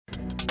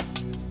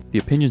The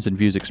opinions and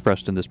views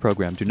expressed in this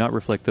program do not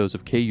reflect those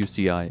of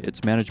KUCI,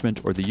 its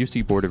management, or the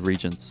UC Board of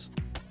Regents.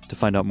 To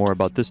find out more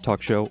about this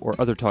talk show or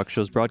other talk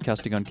shows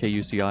broadcasting on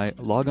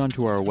KUCI, log on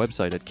to our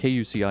website at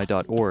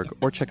kuci.org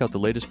or check out the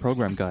latest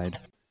program guide.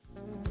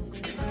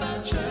 It's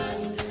about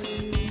trust.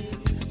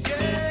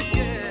 Yeah,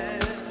 yeah.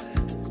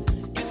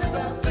 It's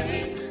about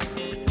faith.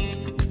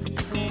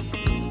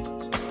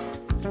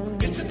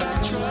 It's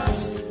about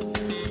trust.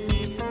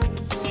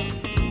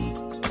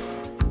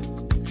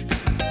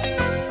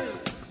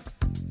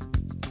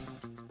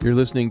 You're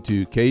listening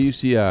to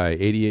KUCI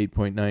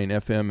 88.9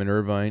 FM in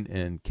Irvine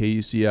and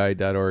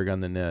KUCI.org on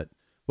the net.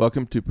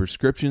 Welcome to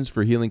Prescriptions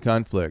for Healing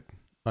Conflict.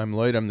 I'm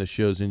Lloyd, I'm the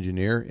show's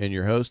engineer, and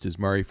your host is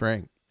Mari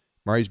Frank.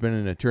 Mari's been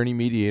an attorney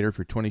mediator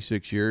for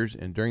 26 years,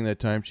 and during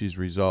that time she's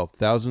resolved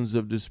thousands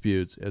of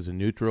disputes as a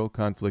neutral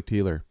conflict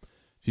healer.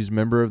 She's a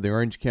member of the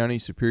Orange County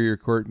Superior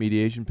Court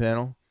Mediation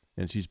Panel,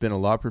 and she's been a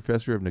law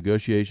professor of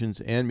negotiations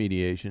and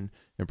mediation,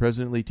 and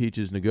presently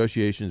teaches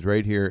negotiations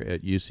right here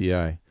at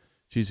UCI.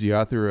 She's the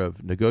author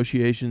of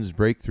Negotiations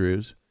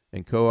Breakthroughs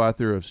and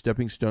co-author of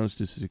Stepping Stones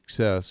to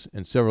Success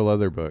and several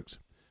other books.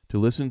 To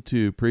listen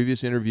to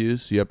previous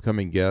interviews, see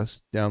upcoming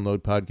guests, download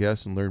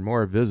podcasts, and learn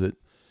more, visit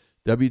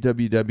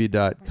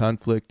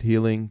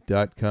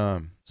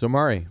www.conflicthealing.com. So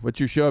Mari,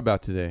 what's your show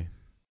about today?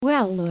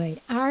 Well,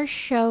 Lloyd, our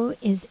show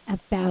is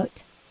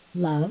about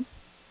love,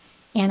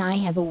 and I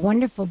have a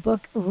wonderful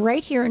book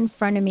right here in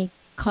front of me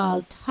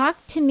called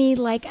Talk to Me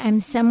Like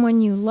I'm Someone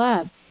You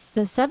Love.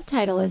 The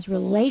subtitle is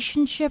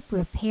Relationship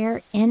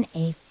Repair in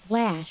a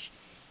Flash,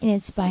 and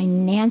it's by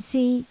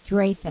Nancy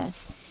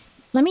Dreyfus.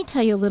 Let me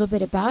tell you a little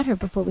bit about her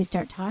before we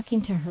start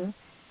talking to her.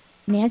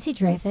 Nancy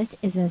Dreyfus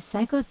is a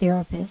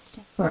psychotherapist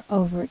for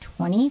over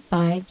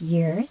 25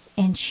 years,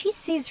 and she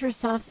sees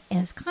herself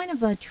as kind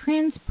of a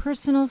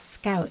transpersonal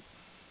scout.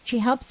 She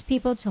helps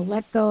people to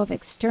let go of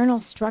external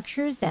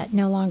structures that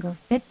no longer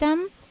fit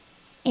them,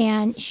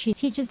 and she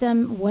teaches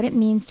them what it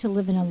means to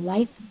live in a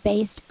life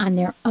based on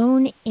their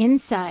own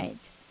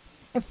insides.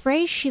 A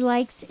phrase she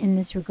likes in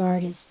this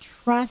regard is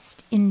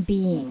trust in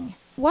being.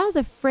 While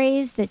the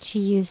phrase that she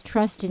used,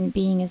 trust in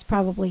being, is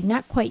probably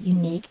not quite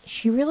unique,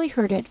 she really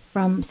heard it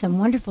from some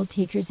wonderful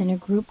teachers in a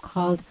group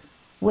called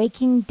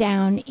Waking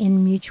Down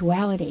in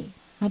Mutuality.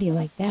 How do you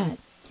like that?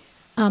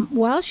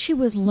 While she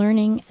was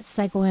learning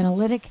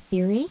psychoanalytic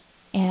theory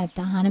at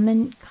the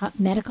Hahnemann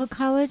Medical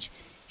College,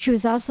 she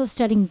was also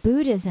studying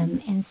Buddhism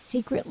and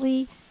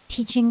secretly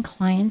teaching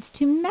clients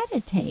to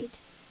meditate.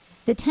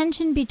 The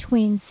tension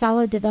between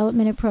solid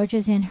development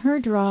approaches and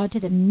her draw to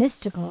the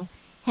mystical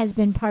has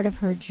been part of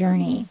her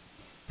journey.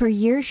 For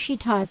years, she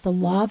taught the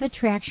law of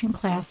attraction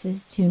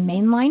classes to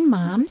mainline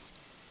moms,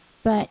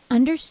 but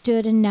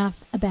understood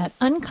enough about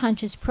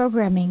unconscious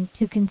programming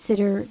to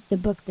consider the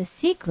book The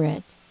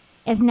Secret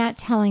as not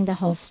telling the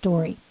whole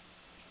story.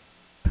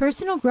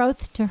 Personal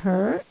growth to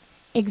her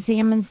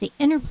examines the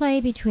interplay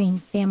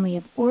between family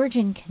of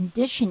origin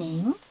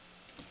conditioning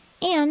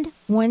and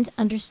one's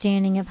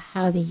understanding of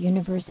how the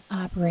universe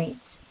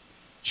operates.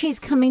 She's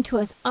coming to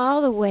us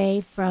all the way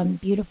from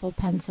beautiful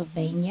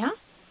Pennsylvania.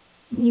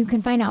 You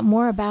can find out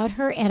more about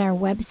her at our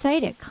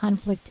website at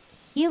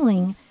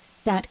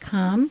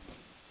conflicthealing.com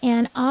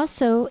and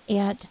also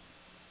at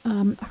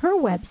her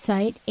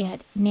website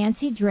at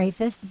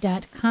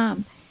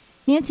nancydrayfus.com.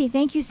 Nancy,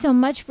 thank you so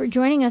much for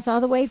joining us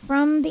all the way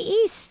from the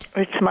East.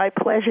 It's my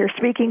pleasure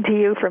speaking to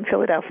you from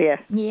Philadelphia.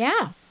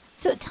 Yeah.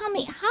 So tell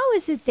me, how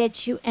is it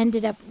that you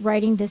ended up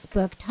writing this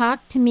book,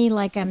 Talk to Me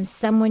Like I'm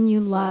Someone You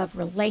Love,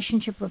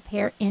 Relationship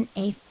Repair in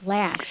a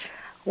Flash?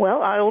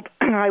 Well, I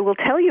will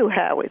tell you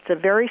how. It's a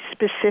very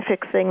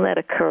specific thing that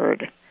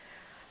occurred.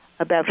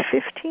 About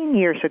 15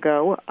 years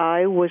ago,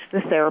 I was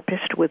the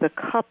therapist with a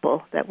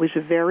couple that was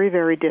very,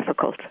 very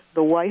difficult.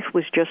 The wife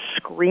was just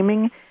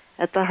screaming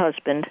at the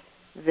husband,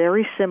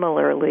 very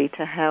similarly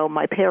to how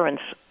my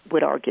parents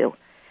would argue.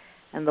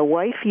 And the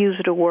wife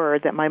used a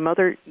word that my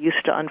mother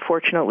used to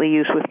unfortunately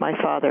use with my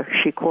father.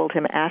 She called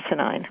him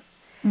asinine.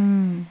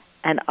 And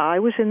I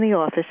was in the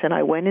office, and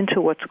I went into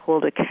what's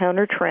called a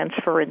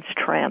countertransference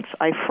trance.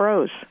 I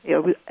froze.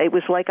 It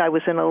was like I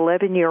was an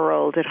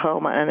 11-year-old at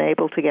home,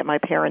 unable to get my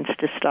parents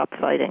to stop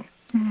fighting.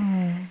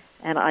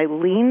 And I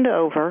leaned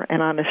over,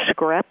 and on a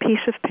scrap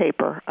piece of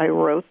paper, I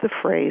wrote the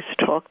phrase,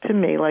 "Talk to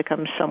me like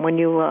I'm someone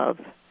you love."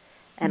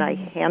 And I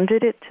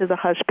handed it to the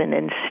husband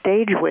and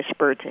stage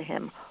whispered to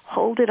him,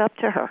 "Hold it up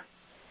to her."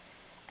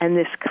 And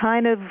this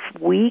kind of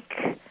weak,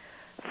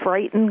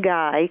 frightened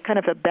guy, kind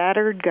of a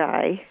battered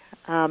guy,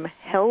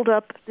 held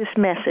up this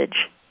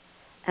message,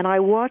 and I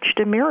watched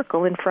a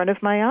miracle in front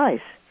of my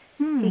eyes.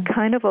 He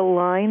kind of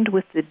aligned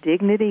with the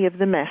dignity of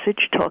the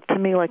message, "Talk to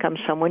me like I'm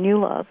someone you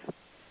love."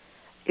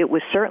 It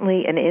was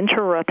certainly an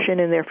interruption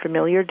in their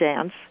familiar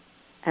dance,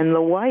 and the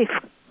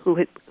wife,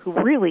 who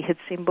really had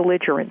seemed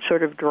belligerent,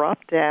 sort of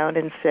dropped down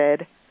and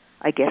said,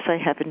 "I guess I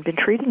haven't been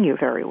treating you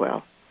very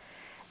well."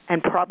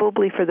 And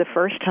probably for the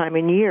first time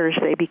in years,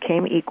 they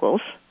became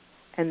equals,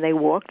 and they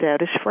walked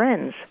out as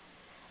friends.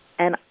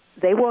 And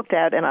they walked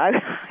out, and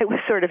I was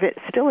sort of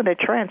still in a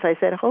trance. I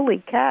said, "Holy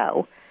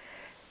cow,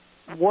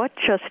 what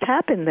just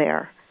happened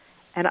there?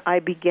 And I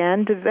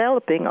began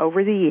developing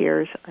over the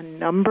years a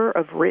number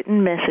of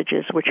written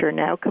messages, which are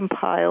now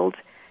compiled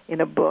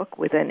in a book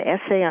with an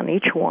essay on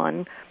each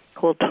one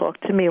called Talk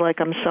to Me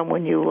Like I'm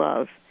Someone You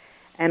Love.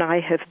 And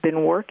I have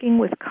been working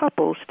with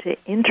couples to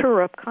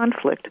interrupt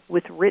conflict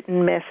with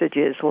written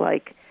messages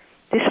like,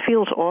 this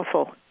feels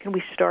awful. Can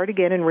we start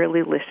again and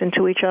really listen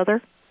to each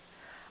other?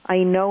 I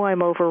know I'm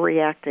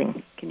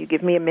overreacting. Can you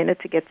give me a minute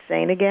to get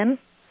sane again?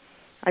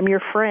 I'm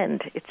your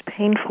friend. It's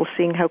painful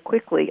seeing how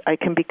quickly I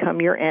can become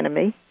your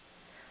enemy.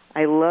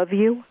 I love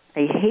you.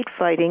 I hate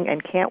fighting,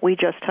 and can't we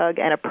just hug?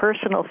 And a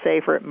personal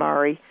favorite,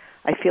 Mari,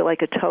 I feel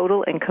like a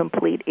total and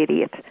complete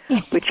idiot,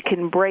 which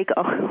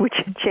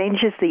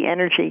changes the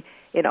energy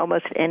in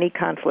almost any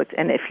conflict.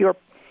 And if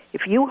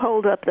you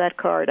hold up that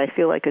card, I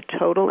feel like a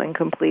total and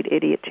complete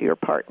idiot to your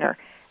partner,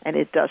 and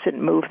it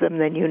doesn't move them,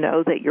 then you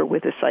know that you're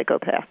with a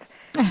psychopath.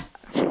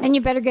 And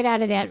you better get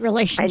out of that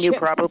relationship. And you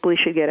probably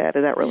should get out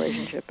of that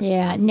relationship.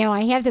 Yeah. No,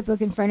 I have the book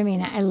in front of me,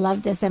 and I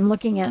love this. I'm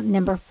looking at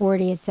number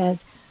 40. It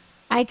says,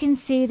 I can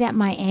see that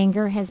my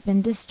anger has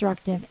been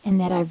destructive and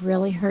that I've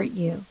really hurt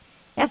you.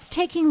 That's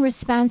taking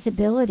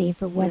responsibility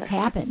for what's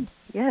happened.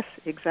 Yes,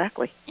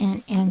 exactly.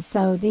 And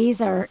so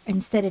these are,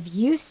 instead of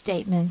you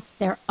statements,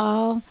 they're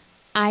all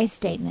I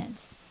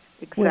statements.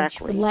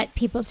 Exactly. Which let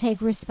people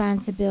take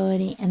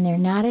responsibility, and they're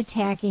not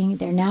attacking,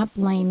 they're not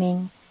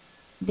blaming.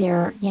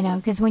 They're,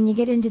 because when you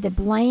get into the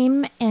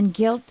blame and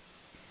guilt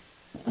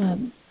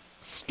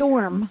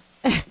storm,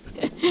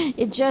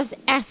 it just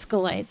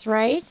escalates,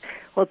 right?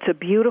 Well, it's a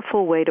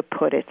beautiful way to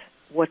put it.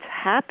 What's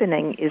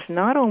happening is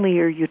not only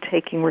are you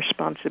taking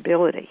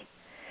responsibility,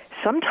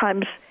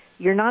 sometimes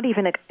you're not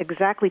even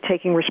exactly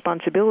taking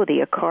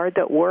responsibility. A card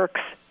that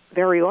works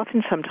very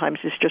often sometimes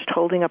is just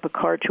holding up a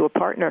card to a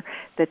partner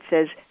that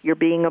says you're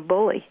being a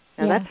bully.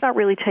 Now, that's not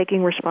really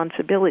taking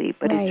responsibility,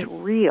 but it's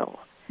real.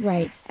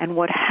 Right. And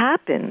what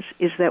happens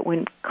is that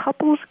when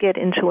couples get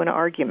into an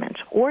argument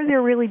or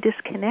they're really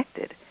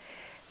disconnected,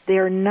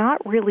 they're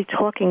not really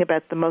talking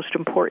about the most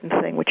important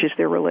thing, which is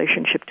their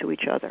relationship to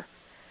each other.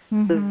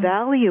 Mm-hmm. The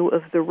value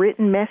of the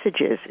written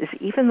messages is,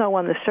 even though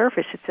on the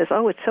surface it says,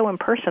 oh, it's so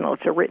impersonal,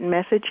 it's a written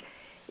message,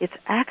 it's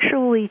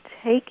actually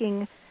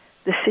taking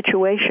the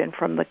situation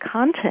from the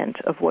content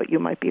of what you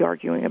might be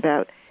arguing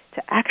about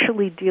to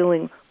actually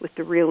dealing with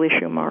the real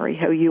issue, Mari,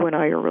 how you and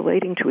I are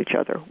relating to each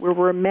other. We're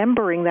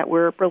remembering that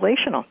we're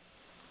relational.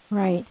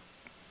 Right.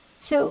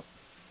 So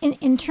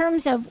in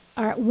terms of,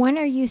 when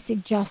are you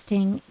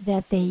suggesting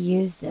that they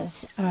use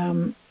this?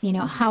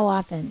 How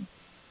often?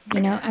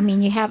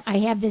 I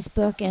have this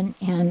book, and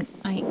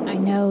I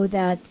know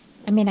that,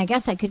 I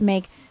guess I could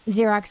make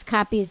Xerox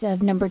copies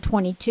of number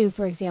 22,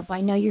 for example.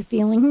 I know you're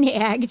feeling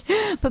nagged,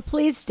 but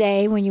please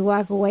stay. When you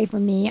walk away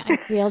from me, I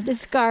feel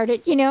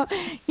discarded.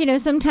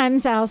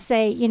 Sometimes I'll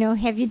say,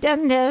 have you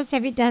done this?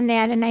 Have you done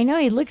that? And I know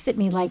he looks at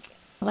me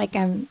like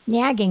I'm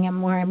nagging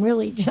him, where I'm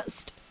really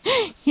just,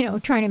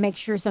 trying to make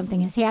sure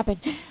something has happened.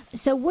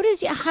 So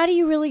how do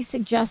you really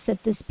suggest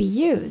that this be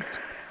used?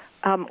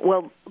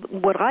 Well,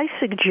 what I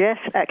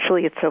suggest,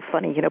 actually, it's so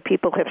funny.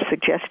 People have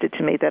suggested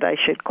to me that I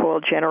should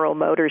call General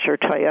Motors or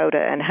Toyota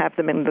and have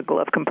them in the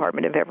glove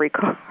compartment of every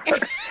car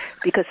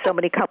because so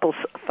many couples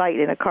fight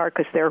in a car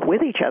because they're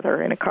with each other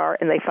in a car,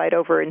 and they fight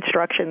over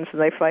instructions and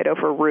they fight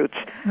over routes.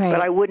 Right. But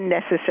I wouldn't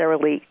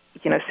necessarily,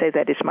 say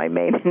that is my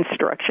main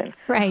instruction.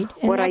 Right.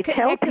 And what I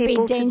tell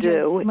people to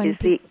do is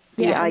the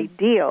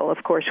ideal,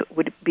 of course,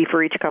 would be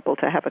for each couple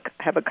to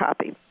have a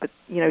copy. But,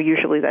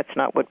 usually that's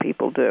not what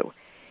people do.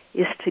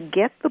 Is to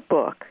get the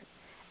book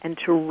and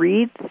to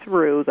read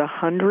through the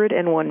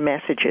 101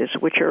 messages,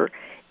 which are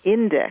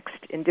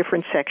indexed in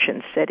different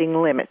sections,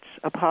 setting limits,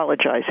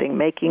 apologizing,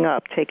 making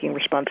up, taking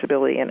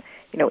responsibility. And,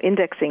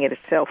 indexing it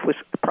itself was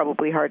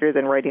probably harder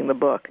than writing the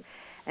book.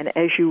 And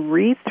as you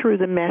read through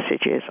the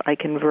messages, I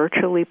can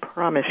virtually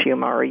promise you,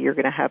 Mari, you're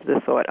going to have the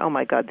thought, oh,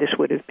 my God, this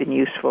would have been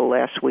useful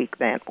last week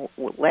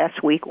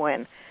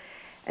when.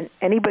 And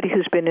anybody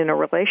who's been in a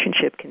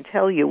relationship can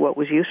tell you what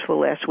was useful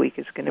last week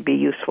is going to be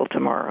useful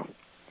tomorrow.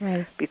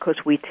 Right. Because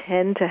we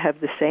tend to have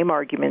the same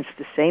arguments,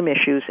 the same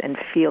issues, and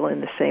feel in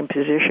the same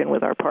position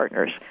with our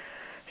partners.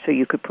 So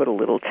you could put a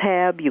little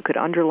tab, you could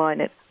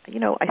underline it.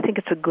 I think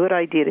it's a good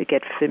idea to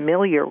get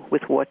familiar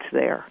with what's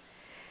there.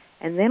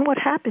 And then what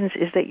happens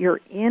is that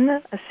you're in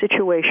a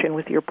situation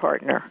with your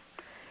partner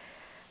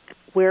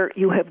where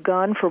you have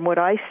gone from what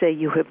I say,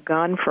 you have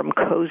gone from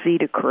cozy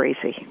to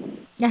crazy.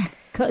 Yeah.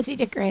 Cozy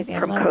to crazy.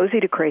 From cozy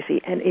to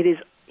crazy. And it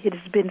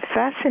has been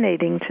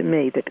fascinating to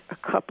me that a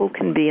couple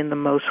can be in the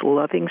most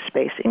loving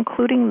space,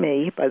 including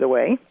me, by the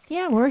way.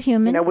 Yeah, we're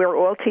human. We're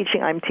all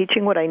teaching. I'm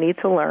teaching what I need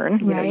to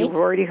learn. Right. You've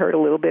already heard a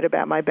little bit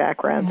about my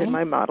background and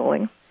my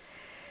modeling.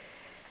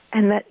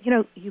 And that,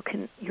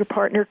 your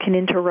partner can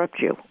interrupt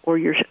you, or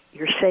you're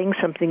saying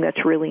something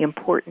that's really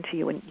important to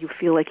you, and you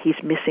feel like he's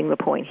missing the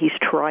point. He's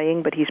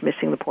trying, but he's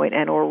missing the point.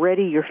 And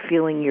already you're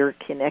feeling your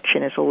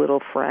connection is a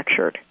little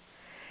fractured.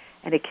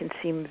 And it can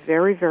seem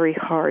very, very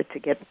hard to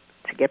get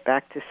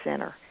back to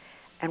center.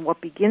 And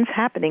what begins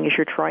happening is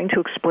you're trying to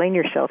explain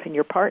yourself, and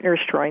your partner is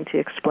trying to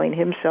explain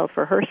himself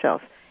or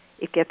herself.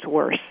 It gets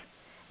worse.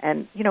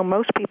 And,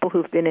 most people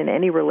who've been in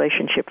any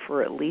relationship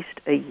for at least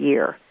a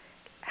year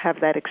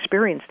have that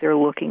experience. They're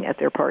looking at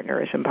their partner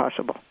as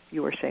impossible.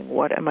 You are saying,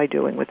 what am I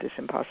doing with this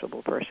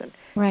impossible person?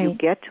 Right. You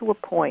get to a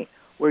point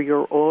where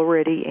you're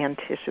already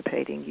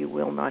anticipating you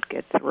will not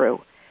get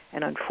through.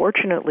 And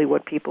unfortunately,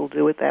 what people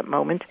do at that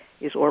moment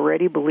is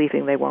already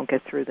believing they won't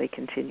get through. They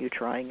continue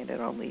trying, and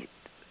it only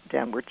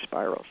downward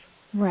spirals.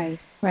 Right.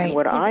 And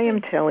what I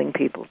am telling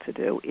people to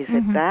do is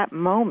at that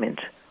moment,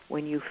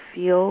 when you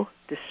feel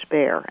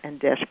despair and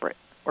desperate,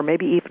 or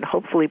maybe even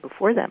hopefully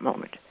before that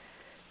moment,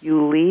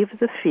 you leave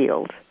the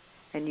field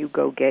and you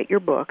go get your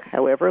book,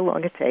 however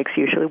long it takes.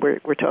 Usually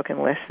we're talking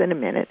less than a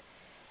minute,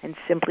 and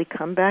simply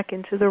come back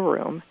into the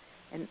room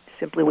and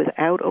simply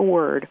without a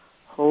word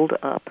hold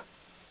up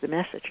the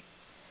message.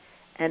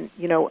 And,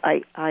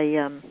 I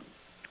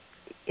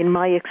in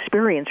my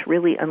experience,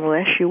 really,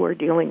 unless you are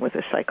dealing with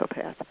a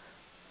psychopath,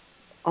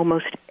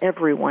 almost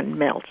everyone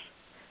melts,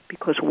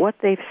 because what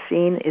they've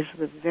seen is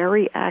the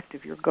very act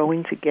of you're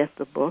going to get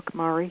the book,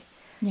 Mari.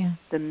 Yeah.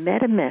 The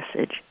meta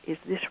message is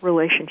this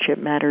relationship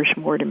matters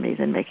more to me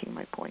than making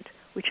my point,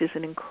 which is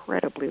an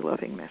incredibly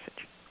loving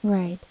message.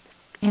 Right.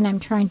 And I'm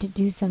trying to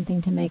do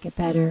something to make it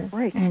better,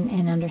 right,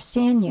 and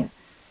understand you.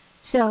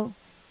 So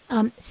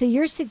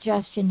your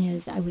suggestion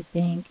is, I would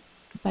think,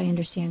 if I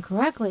understand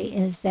correctly,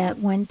 is that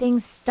when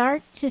things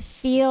start to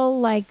feel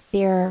like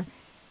they're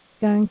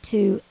going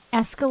to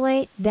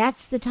escalate,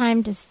 that's the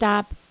time to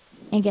stop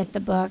and get the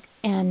book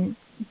and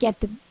get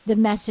the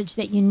message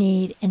that you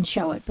need and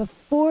show it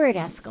before it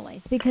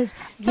escalates. Because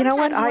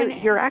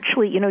sometimes you're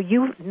actually,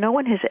 no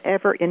one has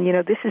ever, and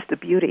this is the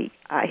beauty.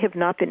 I have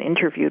not been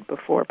interviewed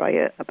before by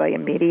a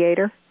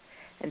mediator,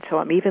 and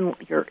so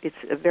it's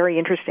a very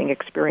interesting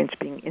experience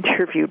being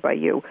interviewed by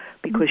you,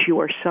 because you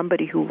are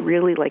somebody who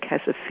really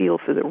has a feel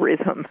for the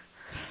rhythm.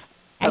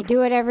 I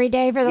do it every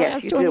day for the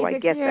last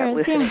 26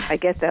 years. I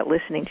get that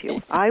listening to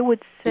you. I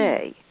would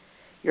say,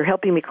 you're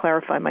helping me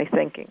clarify my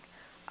thinking.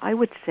 I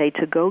would say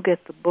to go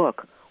get the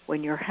book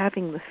when you're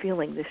having the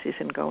feeling this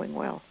isn't going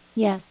well.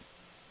 Yes.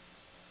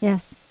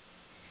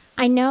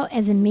 I know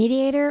as a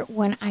mediator,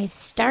 when I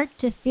start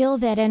to feel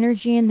that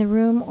energy in the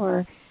room,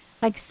 or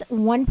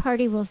one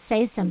party will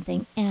say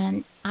something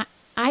and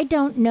I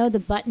don't know the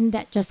button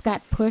that just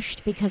got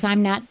pushed, because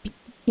I'm not,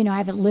 I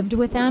haven't lived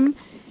with them,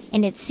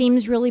 and it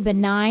seems really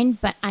benign,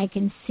 but I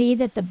can see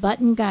that the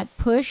button got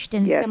pushed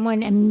and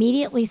someone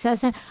immediately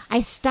says something.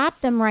 I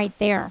stop them right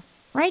there,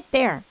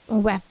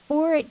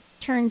 before it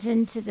turns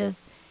into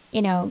this,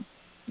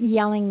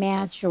 yelling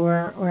match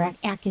or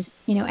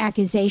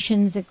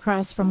accusations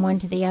across from one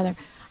to the other.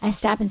 I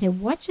stop and say,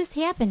 what just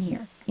happened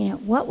here?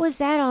 What was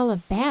that all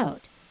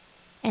about?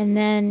 And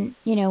then,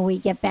 we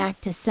get back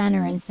to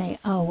center and say,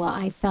 oh, well,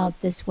 I felt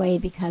this way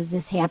because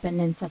this happened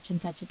in such and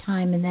such a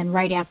time. And then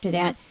right after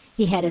that,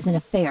 he had as an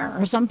affair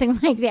or something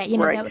like that.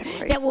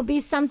 That will be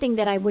something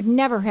that I would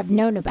never have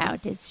known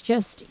about. It's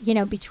just,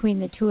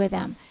 between the two of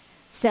them.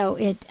 So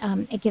it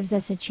gives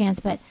us a chance.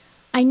 But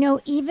I know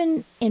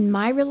even in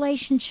my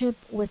relationship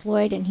with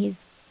Lloyd, and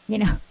he's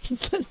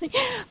listening,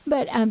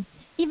 but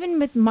even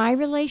with my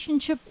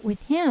relationship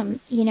with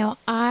him,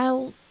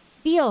 I'll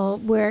feel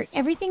where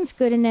everything's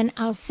good, and then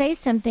I'll say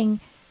something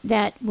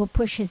that will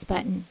push his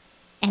button.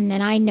 And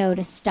then I know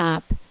to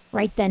stop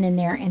right then and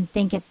there and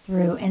think it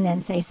through and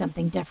then say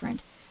something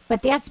different.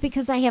 But that's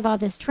because I have all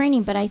this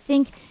training. But I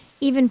think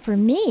even for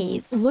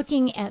me,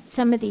 looking at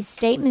some of these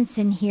statements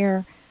in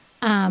here,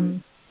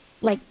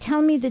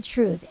 tell me the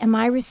truth. Am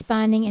I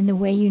responding in the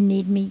way you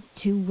need me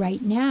to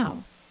right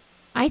now?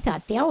 I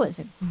thought that was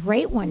a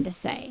great one to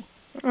say,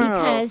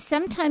 because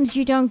sometimes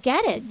you don't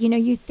get it.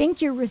 You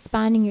think you're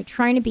responding, you're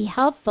trying to be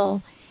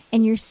helpful,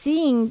 and you're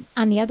seeing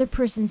on the other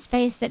person's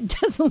face that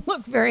doesn't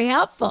look very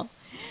helpful.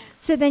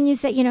 So then you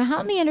say,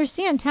 help me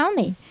understand. Tell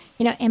me,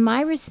 am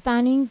I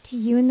responding to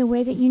you in the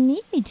way that you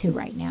need me to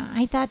right now?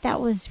 I thought that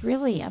was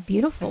really a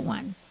beautiful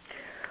one.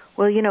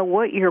 Well,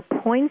 what you're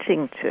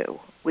pointing to,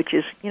 which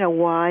is,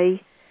 why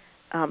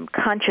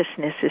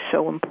consciousness is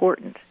so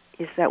important,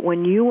 is that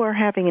when you are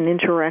having an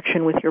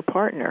interaction with your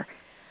partner,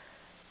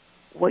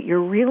 what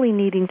you're really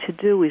needing to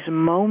do is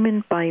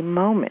moment by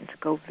moment,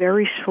 go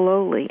very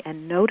slowly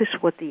and notice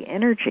what the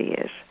energy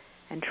is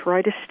and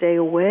try to stay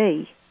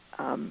away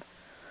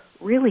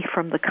really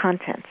from the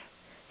content.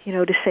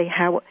 To say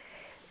how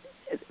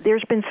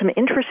there's been some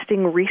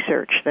interesting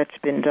research that's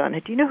been done.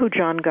 Do you know who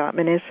John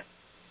Gottman is?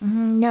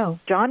 No.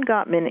 John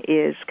Gottman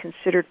is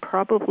considered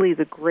probably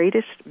the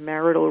greatest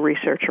marital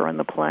researcher on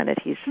the planet.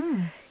 He's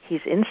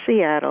in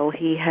Seattle.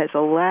 He has a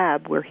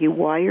lab where he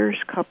wires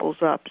couples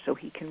up so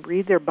he can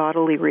read their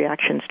bodily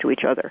reactions to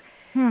each other.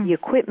 The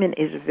equipment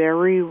is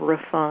very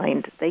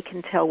refined. They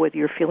can tell whether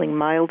you're feeling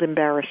mild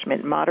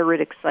embarrassment,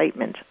 moderate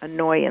excitement,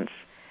 annoyance.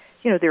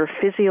 There are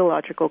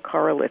physiological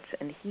correlates,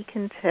 and he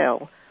can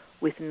tell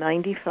with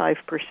 95%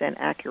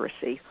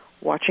 accuracy,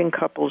 watching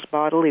couples'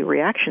 bodily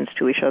reactions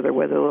to each other,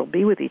 whether they'll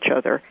be with each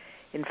other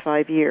in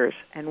 5 years.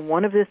 And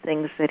one of the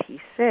things that he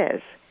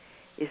says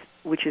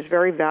which is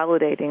very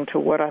validating to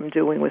what I'm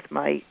doing with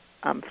my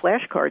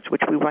flashcards,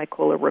 which we might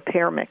call a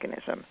repair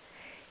mechanism,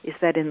 is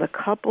that in the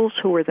couples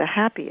who are the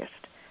happiest,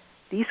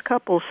 these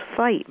couples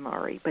fight,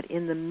 Mari, but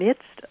in the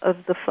midst of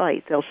the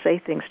fight, they'll say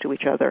things to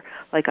each other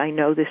like, I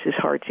know this is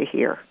hard to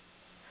hear.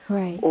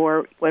 Right.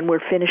 Or when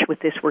we're finished with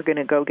this, we're going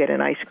to go get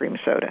an ice cream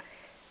soda.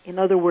 In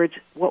other words,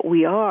 what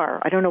we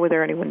are, I don't know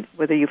whether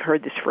you've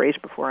heard this phrase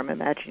before, I'm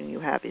imagining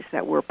you have, is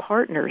that we're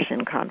partners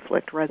in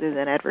conflict rather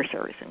than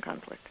adversaries in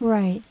conflict.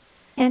 Right.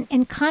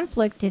 And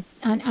conflict, if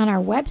on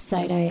our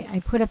website, I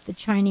put up the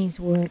Chinese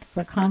word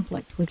for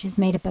conflict, which is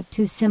made up of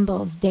two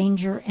symbols,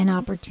 danger and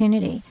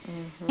opportunity.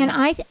 Mm-hmm.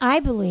 And I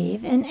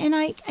believe, and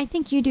I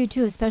think you do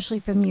too, especially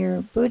from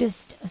your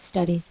Buddhist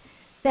studies,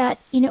 that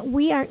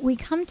we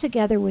come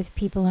together with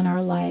people in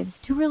our lives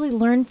to really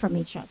learn from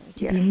each other,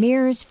 to be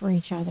mirrors for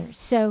each other.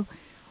 So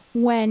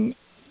when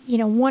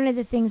one of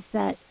the things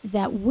that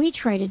we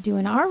try to do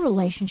in our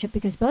relationship,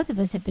 because both of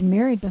us have been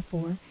married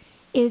before,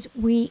 is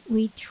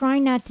we try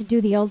not to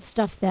do the old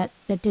stuff that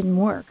didn't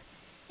work.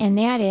 And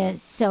that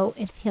is, so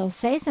if he'll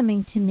say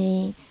something to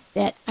me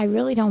that I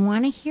really don't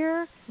want to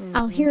hear,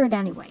 I'll hear it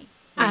anyway.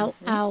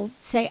 I'll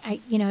say,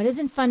 it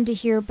isn't fun to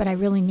hear, but I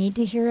really need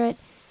to hear it.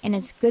 And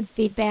it's good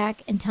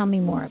feedback, and tell me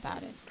more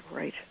about it.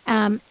 Right.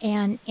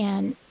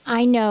 And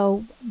I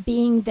know,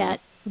 being that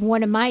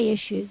one of my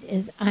issues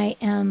is I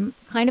am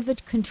kind of a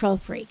control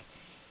freak.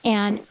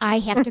 And I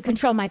have to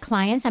control my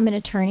clients. I'm an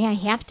attorney. I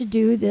have to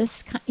do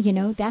this,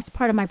 that's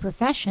part of my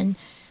profession.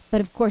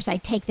 But of course, I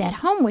take that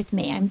home with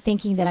me. I'm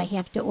thinking that I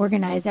have to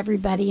organize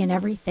everybody and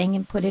everything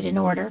and put it in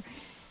order.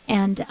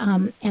 And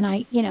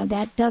I,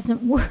 that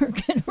doesn't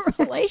work in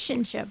a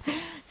relationship.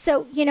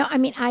 So,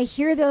 I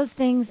hear those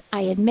things,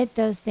 I admit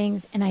those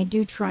things, and I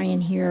do try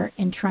and hear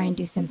and try and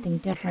do something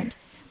different.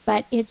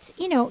 But it's,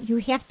 you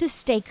have to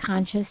stay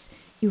conscious.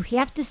 You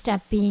have to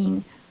stop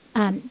being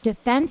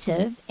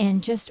defensive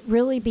and just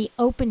really be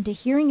open to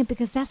hearing it,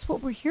 because that's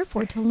what we're here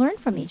for, to learn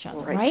from each other,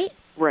 right?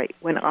 Right.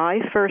 When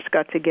I first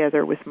got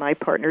together with my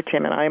partner,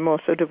 Tim, and I am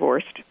also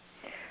divorced,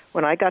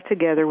 when I got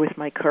together with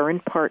my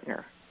current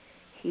partner,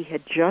 he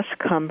had just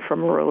come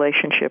from a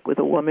relationship with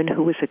a woman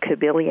who was a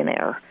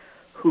kabillionaire,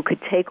 who could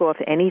take off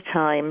any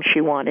time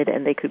she wanted,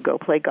 and they could go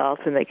play golf,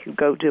 and they could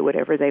go do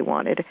whatever they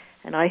wanted.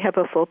 And I have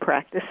a full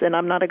practice, and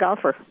I'm not a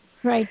golfer.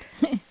 Right.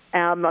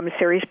 I'm a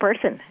serious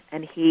person.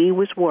 And he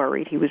was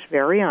worried. He was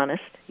very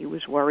honest. He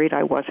was worried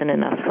I wasn't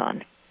enough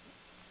fun.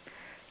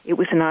 It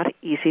was not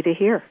easy to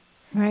hear.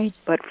 Right.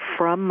 But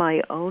from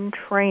my own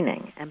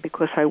training, and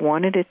because I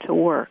wanted it to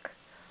work,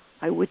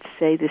 I would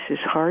say, this is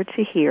hard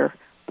to hear,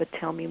 but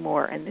tell me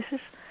more. And this is,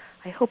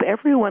 I hope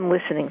everyone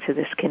listening to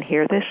this can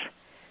hear this.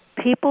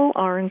 People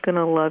aren't going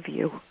to love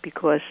you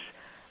because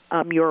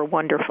you're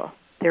wonderful.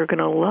 They're going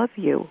to love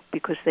you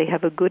because they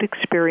have a good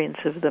experience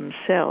of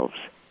themselves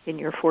in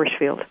your force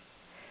field.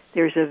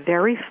 There's a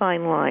very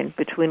fine line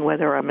between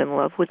whether I'm in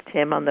love with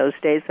Tim on those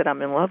days that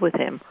I'm in love with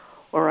him,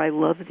 or I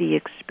love the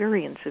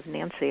experience of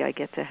Nancy I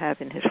get to have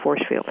in his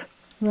force field.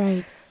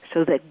 Right.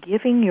 So that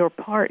giving your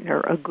partner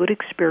a good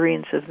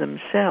experience of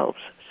themselves,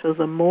 so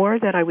the more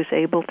that I was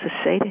able to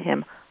say to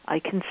him, I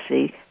can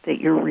see that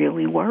you're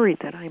really worried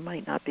that I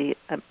might not be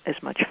as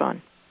much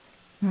fun.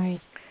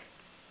 Right.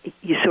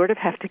 You sort of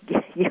have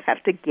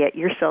to get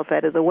yourself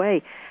out of the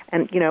way.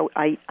 And,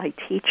 I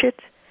teach it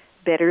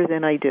better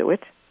than I do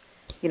it.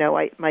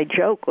 My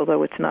joke,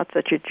 although it's not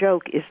such a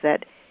joke, is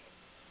that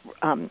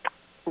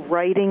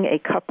writing a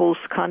couples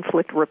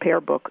conflict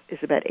repair book is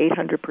about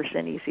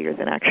 800% easier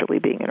than actually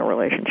being in a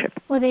relationship.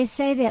 Well, they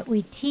say that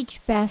we teach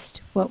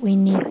best what we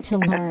need to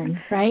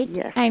learn, right?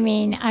 Yes. I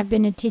mean, I've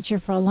been a teacher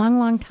for a long,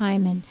 long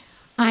time, and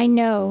I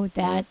know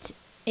that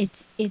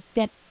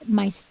that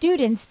my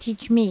students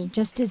teach me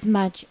just as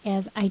much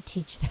as I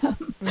teach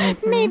them.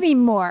 Mm-hmm.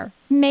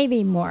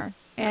 Maybe more.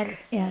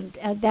 And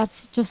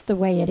that's just the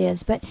way it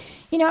is. But,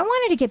 I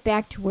wanted to get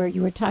back to where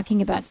you were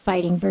talking about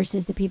fighting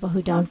versus the people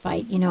who don't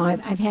fight.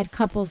 I've had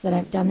couples that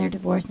I've done their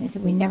divorce, and they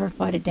said, we never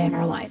fought a day in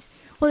our lives.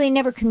 Well, they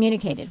never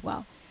communicated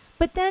well.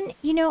 But then,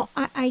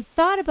 I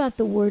thought about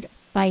the word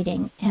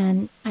fighting,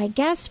 and I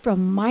guess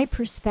from my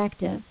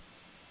perspective,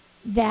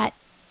 that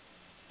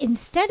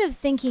instead of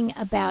thinking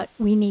about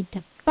we need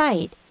to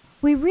fight,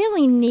 we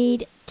really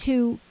need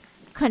to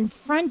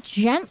confront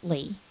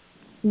gently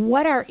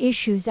what our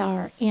issues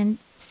are and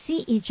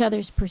see each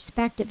other's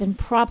perspective and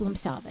problem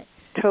solve it.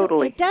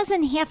 Totally. So it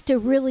doesn't have to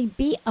really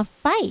be a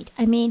fight.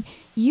 I mean,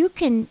 you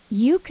can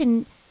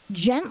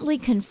gently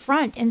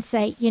confront and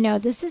say,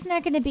 this is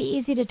not going to be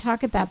easy to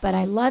talk about, but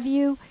I love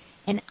you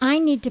and I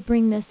need to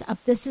bring this up.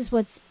 This is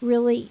what's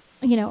really,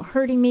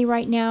 hurting me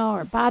right now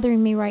or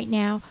bothering me right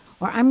now,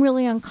 or I'm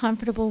really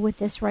uncomfortable with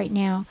this right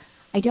now.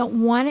 I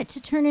don't want it to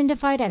turn into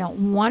fight. I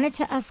don't want it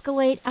to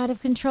escalate out of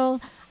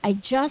control. I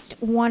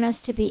just want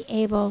us to be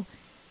able,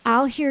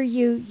 I'll hear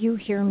you, you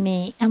hear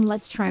me, and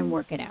let's try and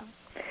work it out.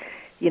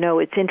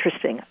 It's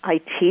interesting. I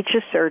teach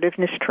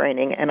assertiveness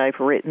training, and I've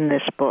written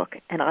this book,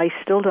 and I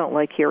still don't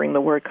like hearing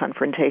the word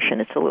confrontation.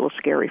 It's a little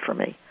scary for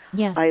me.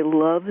 Yes. I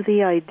love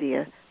the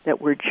idea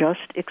that we're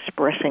just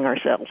expressing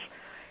ourselves.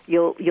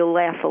 You'll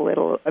laugh a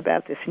little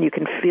about this, and you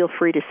can feel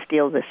free to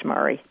steal this,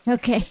 Mari.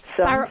 Okay.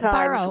 Sometimes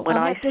Borrow. when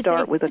I'll I have to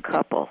start say. with a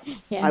couple,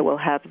 Yeah. I will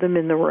have them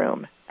in the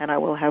room, and I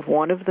will have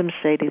one of them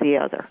say to the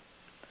other,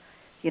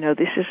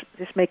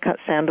 this may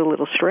sound a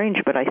little strange,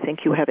 but I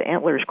think you have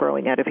antlers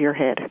growing out of your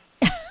head.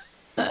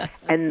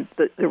 And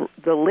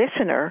the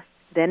listener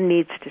then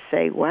needs to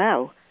say,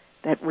 wow,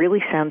 that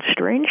really sounds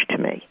strange to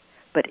me.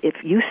 But if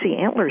you see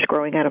antlers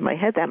growing out of my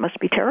head, that must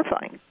be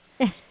terrifying.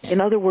 In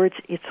other words,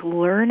 it's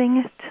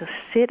learning to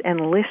sit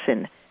and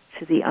listen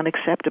to the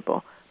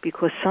unacceptable,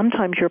 because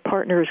sometimes your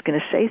partner is going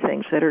to say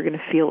things that are going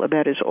to feel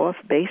about as off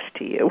base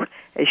to you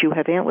as you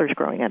have antlers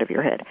growing out of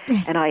your head.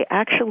 And I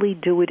actually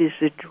do it as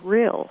a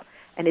drill.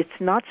 And it's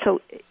not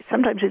so,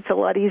 sometimes it's a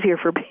lot easier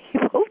for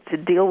people to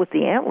deal with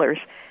the antlers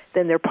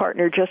than their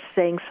partner just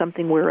saying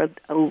something where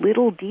a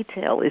little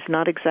detail is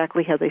not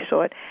exactly how they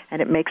saw it,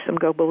 and it makes them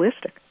go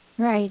ballistic.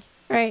 Right.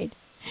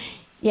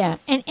 Yeah,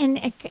 and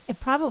it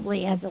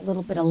probably adds a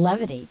little bit of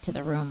levity to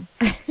the room.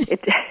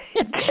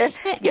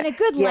 And a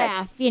good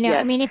laugh, Yeah.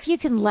 I mean, if you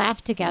can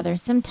laugh together,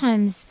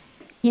 sometimes,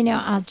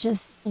 I'll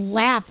just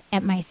laugh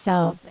at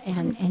myself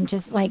and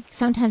just like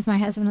sometimes my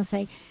husband will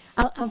say,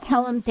 I'll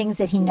tell him things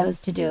that he knows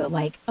to do,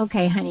 like,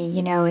 okay, honey,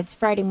 it's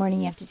Friday morning,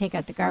 you have to take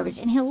out the garbage.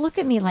 And he'll look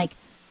at me like,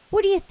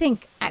 what do you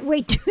think?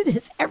 We do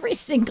this every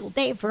single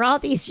day for all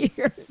these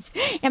years.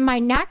 Am I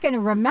not going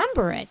to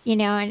remember it?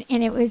 And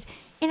it was,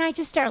 and I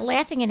just start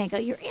laughing and I go,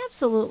 you're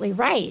absolutely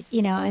right.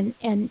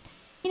 And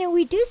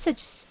we do such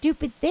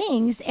stupid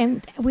things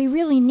and we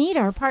really need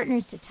our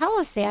partners to tell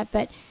us that.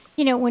 But,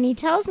 when he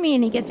tells me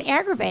and he gets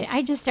aggravated,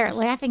 I just start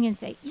laughing and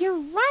say, you're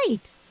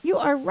right. You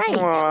are right.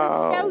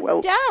 That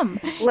was so dumb.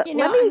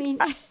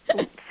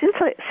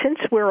 Since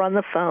we're on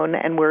the phone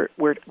and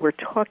we're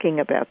talking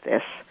about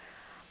this,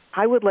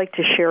 I would like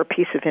to share a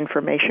piece of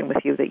information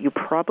with you that you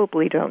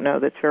probably don't know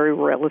that's very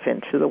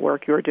relevant to the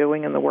work you're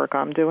doing and the work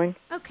I'm doing.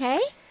 Okay,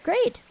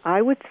 great.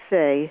 I would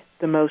say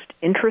the most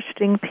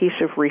interesting piece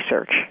of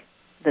research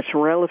that's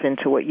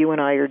relevant to what you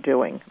and I are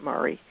doing,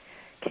 Mari,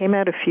 came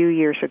out a few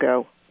years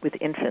ago with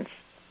infants.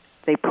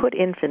 They put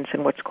infants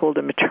in what's called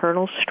a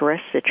maternal stress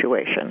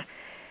situation.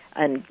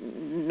 And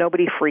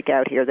nobody freak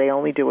out here. They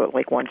only do it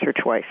like once or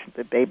twice.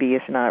 The baby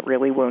is not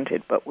really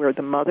wounded, but where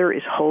the mother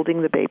is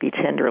holding the baby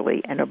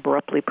tenderly and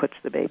abruptly puts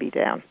the baby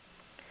down.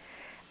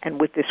 And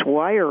with this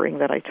wiring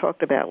that I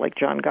talked about, like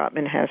John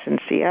Gottman has in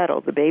Seattle,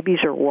 the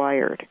babies are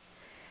wired.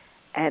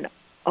 And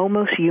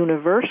almost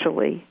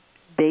universally,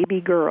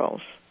 baby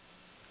girls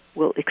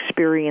will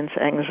experience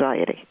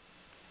anxiety.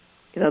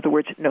 In other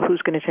words,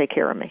 who's going to take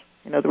care of me?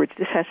 In other words,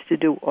 this has to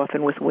do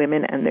often with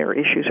women and their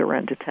issues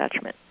around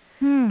attachment.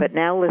 But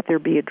now let there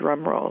be a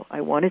drum roll.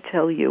 I want to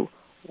tell you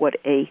what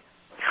a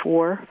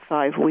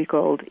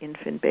 4-5-week-old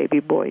infant baby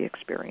boy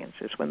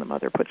experiences when the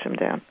mother puts him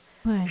down.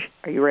 What?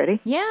 Are you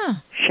ready? Yeah.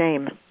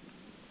 Shame.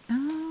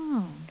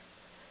 Oh,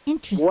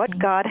 interesting. What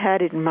God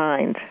had in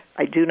mind,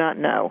 I do not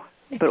know.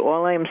 But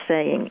all I am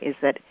saying is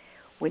that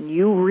when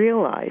you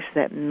realize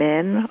that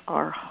men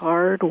are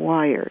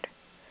hardwired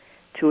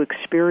to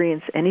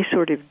experience any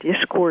sort of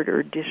discord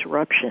or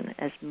disruption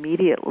as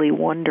immediately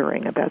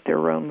wondering about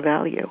their own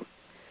value,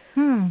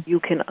 you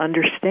can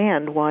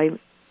understand why,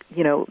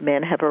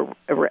 men have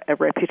a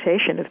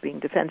reputation of being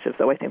defensive,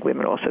 though I think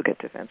women also get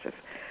defensive.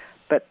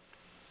 But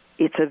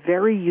it's a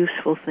very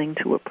useful thing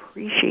to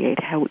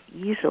appreciate how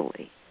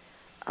easily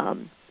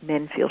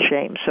men feel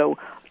shame. So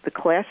the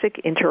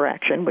classic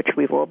interaction, which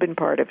we've all been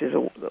part of, is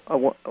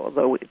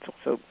although it's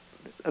also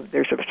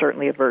there's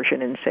certainly a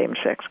version in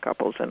same-sex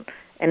couples, and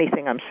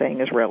anything I'm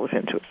saying is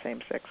relevant to a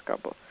same-sex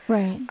couple.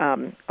 Right.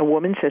 A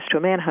woman says to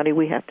a man, honey,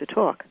 we have to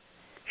talk.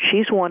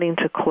 She's wanting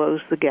to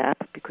close the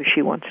gap because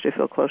she wants to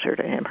feel closer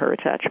to him, her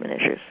attachment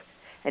issues.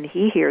 And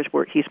he hears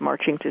where he's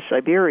marching to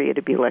Siberia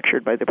to be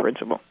lectured by the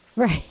principal.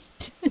 Right.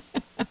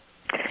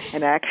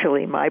 And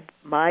actually, my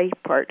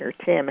partner,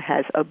 Tim,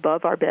 has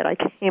above our bed, I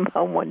came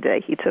home one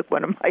day, he took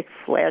one of my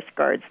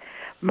flashcards,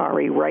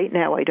 Mari, right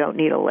now I don't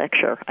need a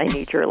lecture, I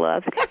need your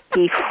love.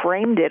 He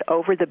framed it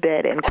over the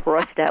bed and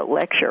crossed out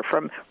lecture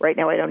from right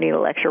now I don't need a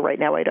lecture, right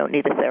now I don't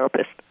need a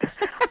therapist.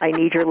 I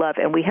need your love.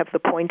 And we have the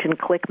point and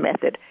click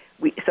method.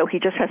 So he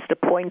just has to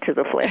point to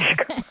the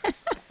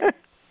flashcard.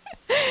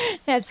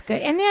 That's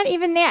good. And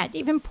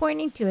even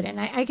pointing to it. And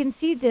I can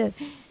see the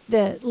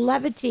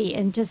levity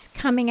and just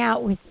coming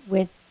out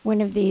with one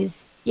of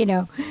these,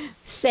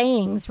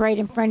 sayings right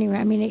in front of you.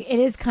 I mean, it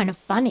is kind of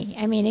funny.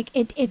 I mean,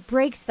 it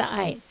breaks the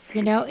ice,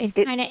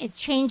 it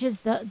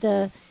changes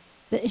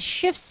it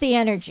shifts the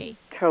energy.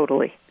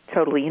 Totally.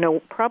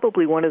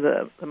 Probably one of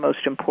the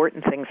most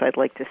important things I'd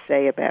like to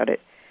say about it,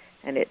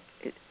 and it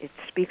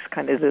speaks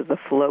kind of to the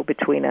flow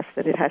between us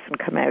that it hasn't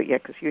come out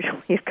yet, because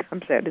usually it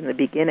comes out in the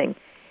beginning,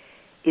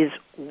 is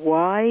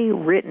why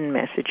written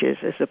messages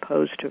as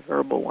opposed to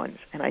verbal ones.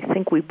 And I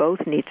think we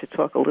both need to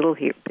talk a little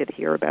bit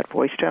here about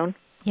voice tone.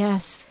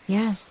 Yes.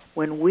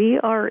 When we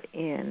are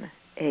in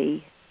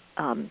a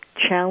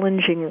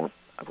challenging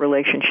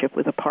relationship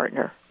with a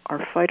partner,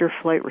 our fight or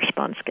flight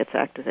response gets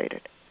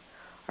activated.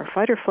 Our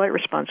fight or flight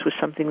response was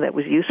something that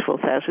was useful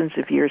thousands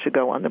of years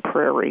ago on the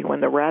prairie when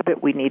the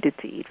rabbit we needed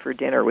to eat for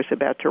dinner was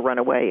about to run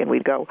away, and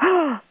we'd go,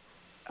 oh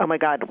my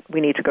God,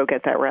 we need to go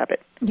get that rabbit.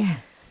 Yeah.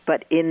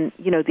 But in,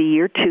 the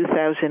year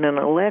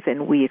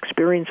 2011, we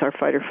experience our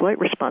fight or flight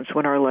response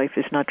when our life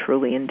is not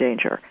truly in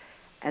danger.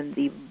 And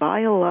the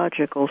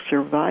biological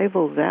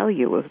survival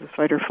value of the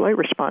fight or flight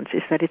response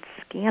is that it's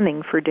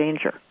scanning for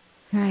danger.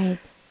 Right.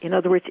 In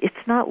other words,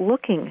 it's not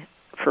looking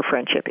for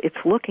friendship. It's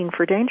looking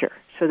for danger.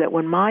 So that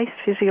when my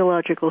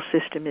physiological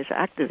system is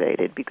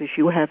activated because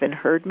you haven't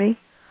heard me,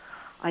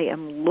 I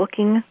am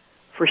looking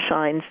for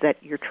signs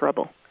that you're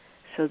trouble.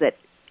 So that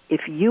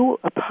if you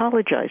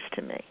apologize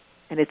to me,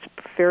 and it's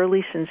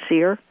fairly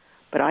sincere,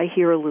 but I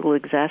hear a little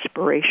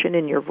exasperation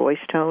in your voice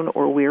tone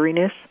or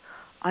weariness,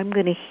 I'm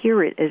going to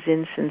hear it as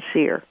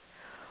insincere.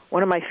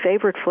 One of my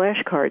favorite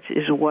flashcards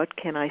is, what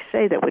can I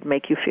say that would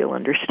make you feel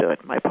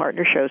understood? My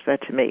partner shows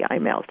that to me. I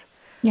melt.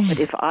 Yeah. But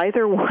if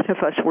either one of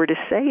us were to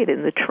say it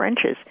in the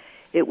trenches,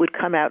 it would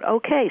come out,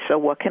 okay, so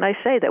what can I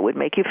say that would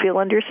make you feel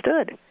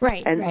understood?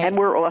 Right, And right. and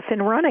we're off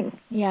and running.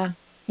 Yeah,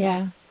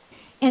 yeah.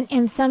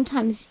 And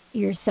sometimes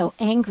you're so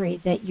angry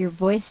that your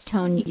voice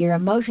tone, your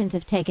emotions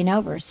have taken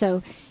over.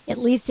 So at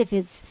least if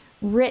it's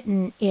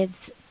written,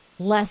 it's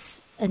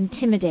less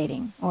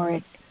intimidating or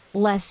it's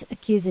less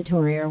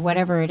accusatory or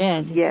whatever it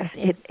is. Yes,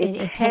 it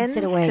takes tends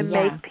it away. to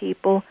make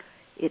people,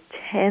 it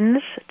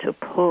tends to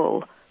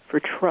pull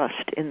for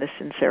trust in the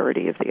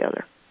sincerity of the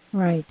other.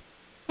 Right.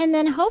 And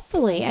then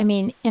hopefully,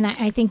 and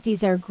I think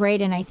these are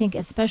great, and I think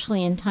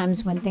especially in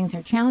times when things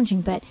are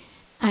challenging, but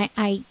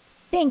I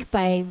think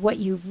by what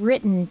you've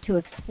written to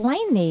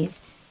explain these,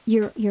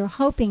 you're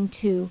hoping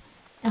to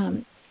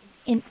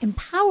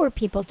empower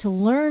people to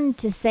learn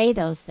to say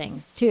those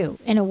things too,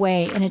 in a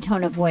way, in a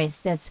tone of voice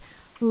that's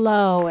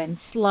low and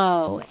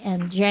slow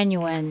and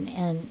genuine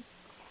and,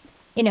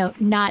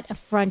 not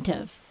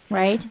affrontive,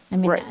 right?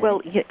 Right.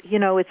 Well,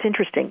 it's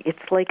interesting.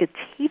 It's like a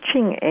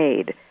teaching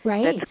aid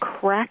right. that's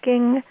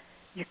cracking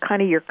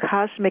your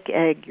cosmic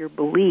egg, your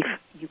belief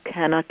you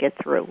cannot get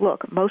through.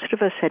 Look, most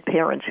of us had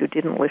parents who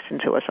didn't listen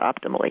to us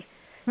optimally.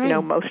 Right.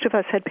 Most of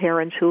us had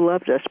parents who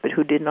loved us but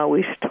who didn't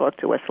always talk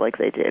to us like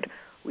they did.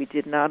 We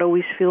did not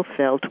always feel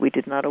felt. We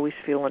did not always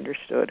feel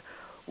understood.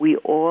 We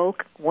all,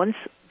 once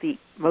the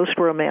most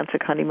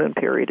romantic honeymoon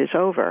period is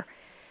over,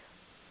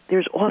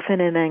 there's often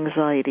an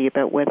anxiety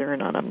about whether or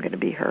not I'm going to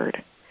be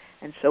heard.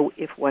 And so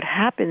if what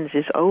happens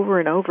is over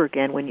and over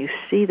again, when you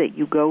see that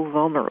you go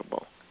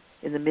vulnerable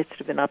in the midst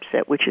of an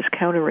upset, which is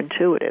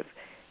counterintuitive,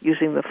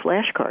 using the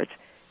flashcards,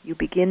 you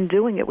begin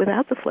doing it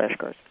without the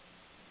flashcards.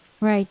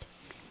 Right.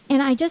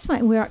 And I just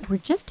want, we're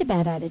just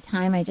about out of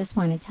time. I just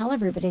want to tell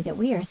everybody that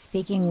we are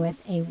speaking with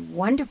a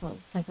wonderful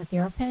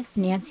psychotherapist,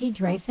 Nancy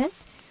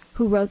Dreyfus,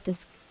 who wrote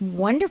this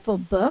wonderful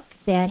book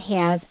that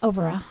has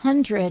over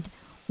 100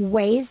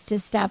 ways to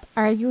stop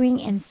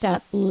arguing and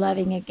stop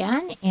loving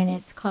again. And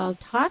it's called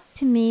Talk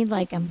to Me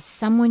Like I'm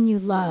Someone You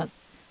Love,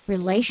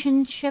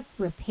 Relationship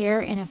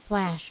Repair in a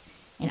Flash.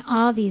 And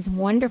all these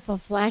wonderful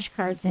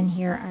flashcards in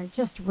here are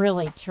just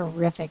really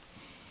terrific.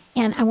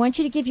 And I want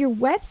you to give your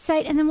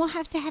website, and then we'll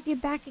have to have you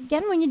back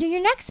again when you do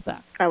your next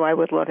book. Oh, I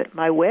would love it.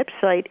 My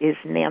website is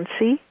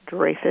Nancy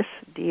Dreyfus,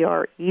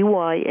 DREYFUS.com.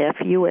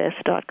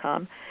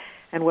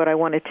 And what I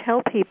want to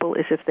tell people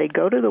is if they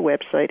go to the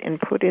website and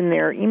put in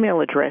their email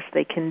address,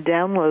 they can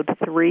download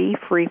 3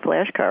 free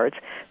flashcards.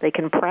 They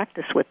can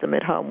practice with them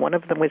at home. One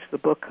of them is the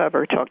book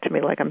cover, Talk to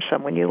Me Like I'm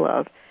Someone You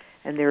Love.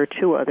 And there are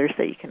 2 others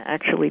that you can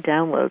actually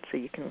download so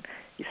you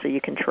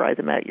can try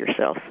them out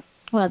yourself.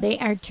 Well, they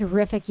are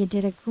terrific. You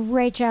did a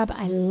great job.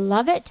 I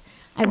love it.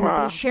 I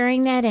will be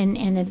sharing that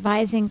and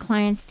advising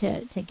clients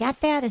to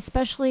get that,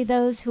 especially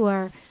those who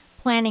are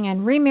planning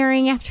on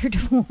remarrying after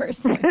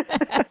divorce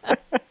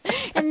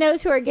and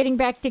those who are getting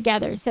back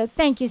together. So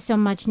thank you so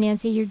much,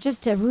 Nancy. You're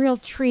just a real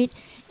treat,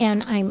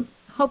 and I'm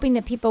hoping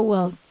that people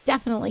will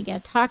definitely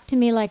Talk to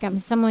Me Like I'm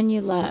Someone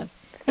You Love.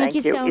 Thank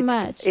you so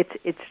much.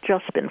 It's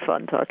just been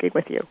fun talking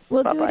with you.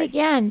 We'll Bye-bye. do it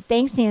again.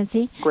 Thanks,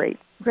 Nancy. Great.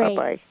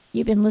 Bye-bye.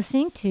 You've been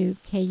listening to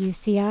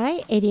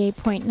KUCI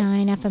 88.9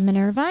 FM in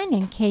Irvine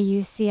and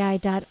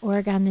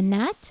KUCI.org on the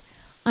net.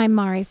 I'm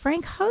Mari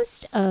Frank,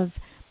 host of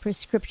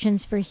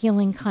Prescriptions for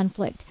Healing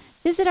Conflict.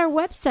 Visit our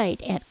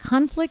website at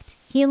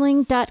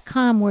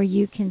conflicthealing.com where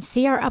you can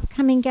see our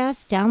upcoming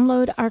guests,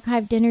 download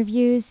archived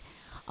interviews,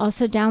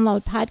 also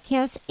download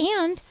podcasts,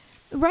 and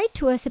write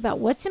to us about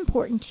what's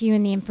important to you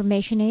in the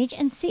information age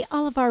and see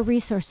all of our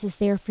resources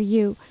there for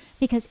you.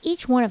 Because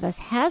each one of us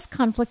has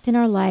conflict in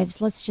our lives.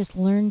 Let's just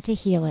learn to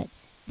heal it.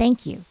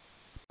 Thank you.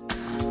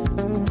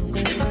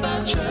 It's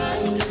about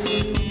trust.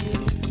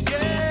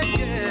 Yeah,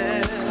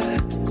 yeah.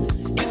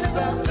 It's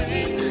about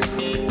faith.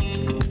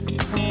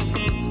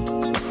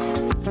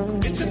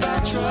 It's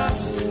about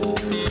trust.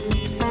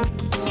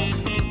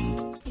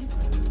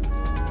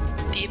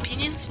 The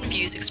opinions and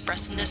views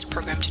expressed in this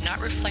program do not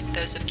reflect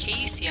those of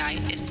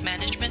KUCI, its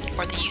management,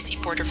 or the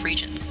UC Board of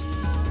Regents.